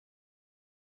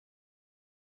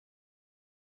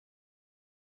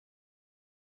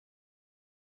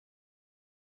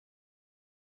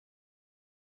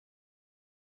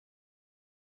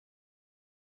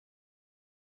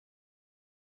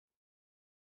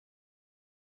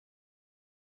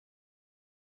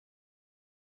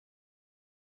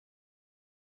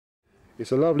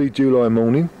It's a lovely July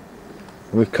morning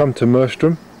and we've come to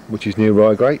Mersham, which is near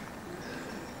Reigate,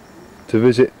 to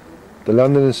visit the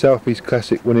London and South East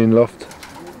Classic winning loft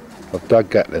of Doug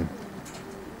Gatland.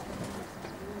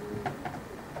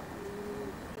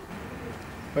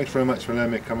 Thanks very much for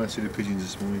allowing me to come and see the pigeons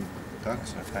this morning, Doug.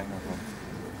 That's okay, no problem.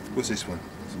 What's this one?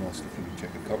 It's a nice looking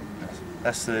checker cock.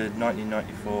 That's the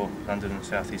 1994 London and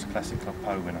South East Classic Club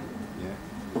Pau winner.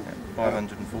 Yeah.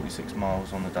 546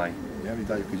 miles on the day. How many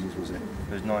day pigeons was there?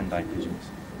 There's 9 day pigeons.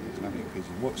 Yeah, it's a lovely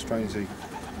pigeon. What strain is he?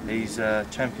 He's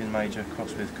champion major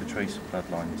crossed with Catrice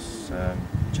bloodlines.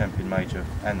 Champion major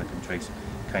and the Catrice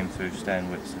came through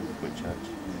Stanwitz and Whitchurch.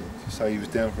 Yeah. To say he was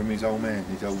down from his old man,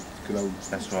 his old good old.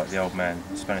 That's right, the old man,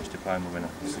 the Spanish diploma winner.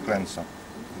 It's the grandson.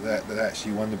 That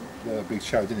actually won the big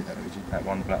show, didn't it? That pigeon. That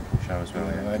won the Blackpool show as well.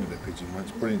 Yeah, I ended that pigeon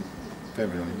once. Brilliant.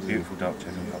 Feather on him. Beautiful dark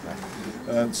checker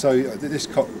cock. So this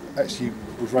cock actually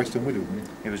was raced on Woodward, wasn't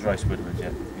it? It was raced Woodward,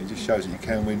 yeah. It just shows that you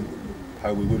can win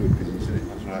Pau with Woodward pigeons, doesn't it?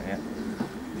 That's right, yeah.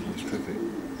 It's terrific.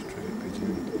 It's a terrific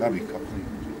pigeon. Lovely cock, isn't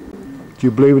it? Do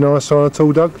you believe in eyesight at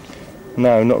all, Doug?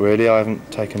 No, not really. I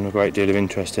haven't taken a great deal of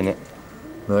interest in it.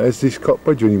 No, has this cock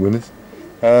bred you any winners?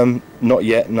 Not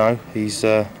yet, no. He's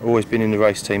always been in the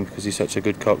race team because he's such a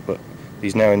good cock, but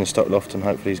he's now in the stock loft and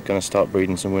hopefully he's going to start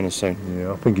breeding some winners soon.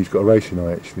 Yeah, I think he's got a racing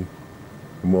eye actually,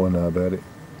 from what I know about it.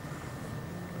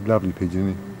 Lovely pigeon,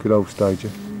 isn't he? Good old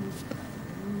stager.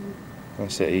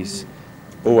 That's it, he's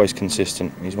always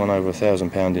consistent. He's won over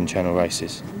 £1,000 in channel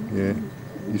races. Yeah.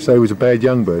 You say he was a bad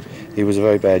young bird? He was a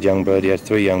very bad young bird. He had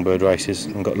 3 young bird races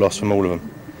and got lost from all of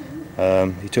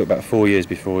them. He took about 4 years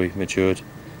before he matured,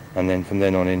 and then from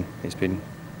then on in it's been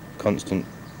constant,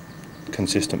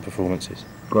 consistent performances.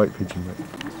 Great pigeon, mate.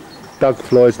 Doug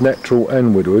flies natural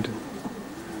and Woodward.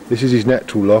 This is his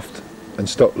natural loft and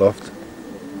stock loft.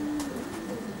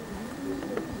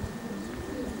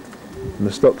 In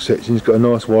the stock section he's got a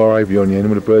nice wire aviary on the end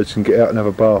where the birds can get out and have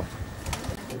a bath.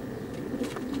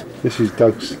 This is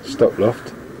Doug's stock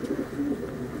loft.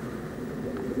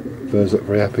 Birds look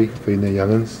very happy feeding their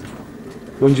young uns.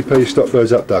 When do you pair your stock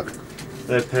birds up, Doug?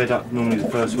 They're paired up normally the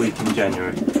first week in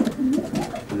January.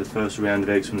 With the first round of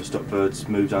eggs from the stock birds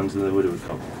moved under the Woodward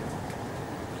cock.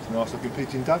 It's a nice looking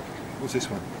pigeon, Doug. What's this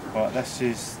one? Right, this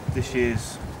is this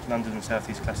year's London and South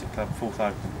East Classic Club 4th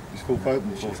Open. It's 4th Open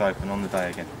this year? 4th Open on the day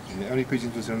again. Yeah, how many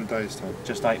pigeons was there on the day this time?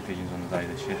 Just 8 pigeons on the day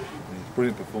this year. Yeah,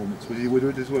 brilliant performance. Was he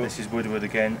Woodward as well? This is Woodward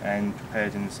again and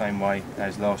prepared in the same way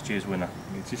as last year's winner.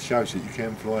 It just shows that you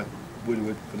can fly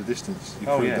Woodward for the distance. You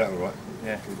proved that all right.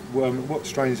 Yeah. What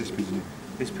strain is this pigeon?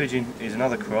 This pigeon is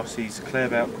another cross. He's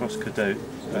Clairbout cross Cadou,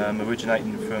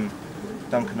 originating from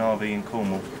Duncan Harvey in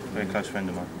Cornwall, a very close friend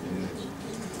of mine.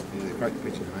 Yeah, great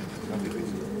pigeon, mate. Lovely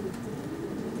pigeon.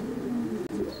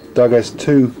 Doug has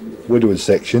 2 Woodward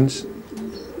sections.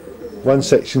 One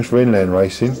section for inland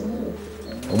racing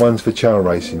and one's for channel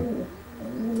racing.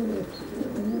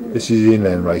 This is the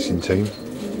inland racing team.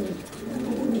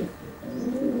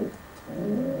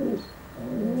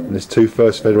 And there's 2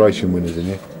 first federation winners in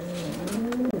here.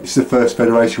 This is the first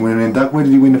federation winner in Doug. Where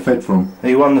did he win the fed from?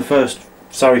 He won the first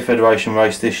Surrey Federation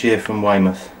race this year from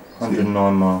Weymouth,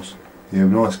 109 miles. Yeah,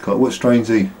 nice cock. What strain's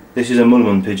he? This is a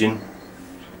Mulliman pigeon,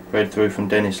 bred through from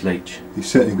Dennis Leach. He's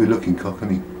certainly a good looking cock,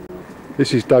 isn't he?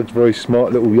 This is Doug's very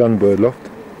smart little young bird loft.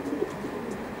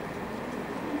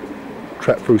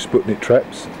 Trapped through Sputnik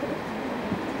traps.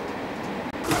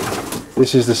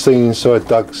 This is the scene inside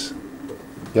Doug's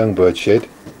young bird shed.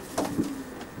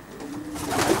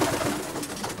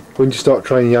 When do you start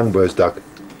training young birds, Doug?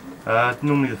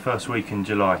 Normally the first week in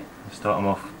July. I start them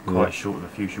off quite short with a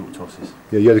few short tosses.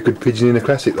 Yeah, you had a good pigeon in the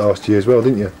Classic last year as well,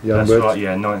 didn't you? Young birds? That's right,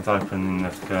 yeah, 9th Open in the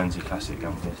Guernsey Classic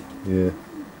young birds. Yeah.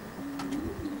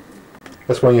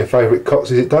 That's one of your favourite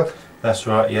cocks, is it, Doug? That's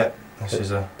right, yeah.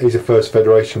 He's a first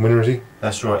federation winner, is he?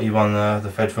 That's right, he won the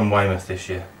Fed from Weymouth this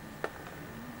year.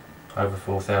 Over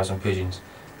 4,000 pigeons.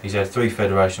 He's had 3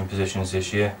 federation positions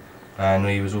this year, and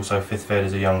he was also 5th fed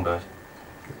as a young bird.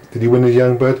 Did he win as a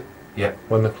young bird? Yep.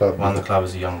 Won the club? Won the club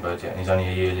as a young bird, yeah, and he's only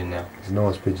a yearling now. He's a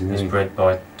nice pigeon, isn't he? He's bred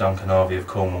by Duncan Harvey of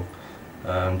Cornwall,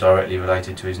 directly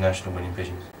related to his national winning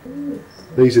pigeons.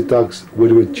 These are Doug's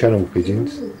Woodward channel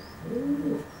pigeons.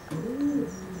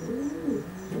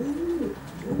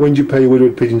 When do you pair your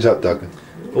Woodward pigeons up, Doug?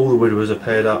 All the Woodwards are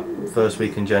paired up first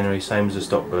week in January, same as the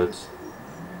stock birds.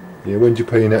 Yeah, when do you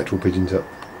pair your natural pigeons up?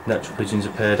 Natural pigeons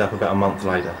are paired up about a month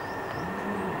later.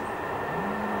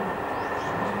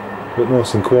 Look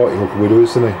nice and quiet, your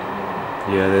Woodwards, isn't he?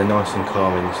 Yeah, they're nice and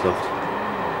calm in this loft.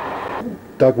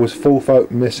 Doug was 4th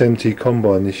Open SMT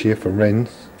Combine this year from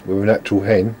Wrens with an actual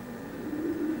hen,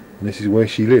 and this is where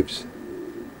she lives.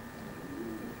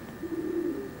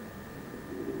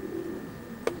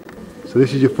 So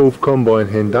this is your 4th combine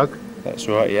hen, Doug? That's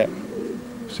right, yeah.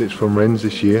 6 from Wrens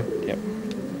this year. Yep.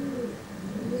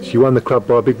 She won the club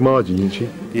by a big margin, didn't she?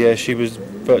 Yeah, she was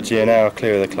virtually an hour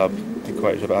clear of the club.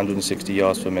 Equates to about 160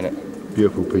 yards per minute.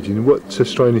 Beautiful pigeon. What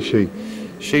strain is she?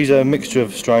 She's a mixture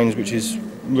of strains, which is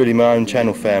really my own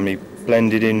channel family,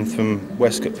 blended in from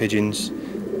Westcott pigeons,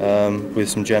 with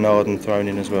some Jen Arden thrown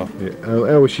in as well. Yeah.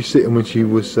 How was she sitting when she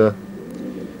was...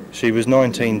 She was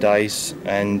 19 days,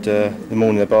 and the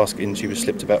morning of basketing she was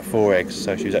slipped about 4 eggs,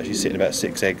 so she was actually sitting about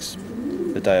 6 eggs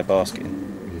the day of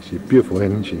basketing. Yeah, she's a beautiful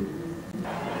hen, isn't she?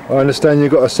 I understand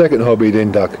you've got a second hobby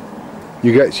then, Doug.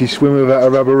 You can actually swim without a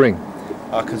rubber ring.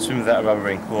 I can swim without a rubber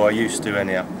ring, or I used to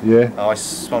anyhow. Yeah? I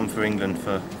swam for England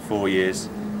for 4 years,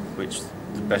 which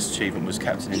the best achievement was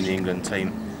captain in the England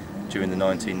team during the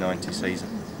 1990 season.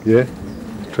 Yeah?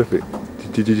 Terrific.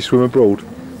 Did you swim abroad?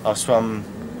 I've swum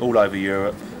all over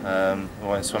Europe.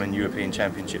 I swam in European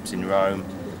Championships in Rome,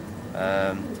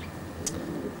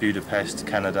 Budapest,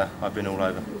 Canada. I've been all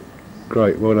over.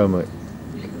 Great, well done, mate.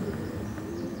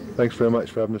 Thanks very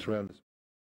much for having us around.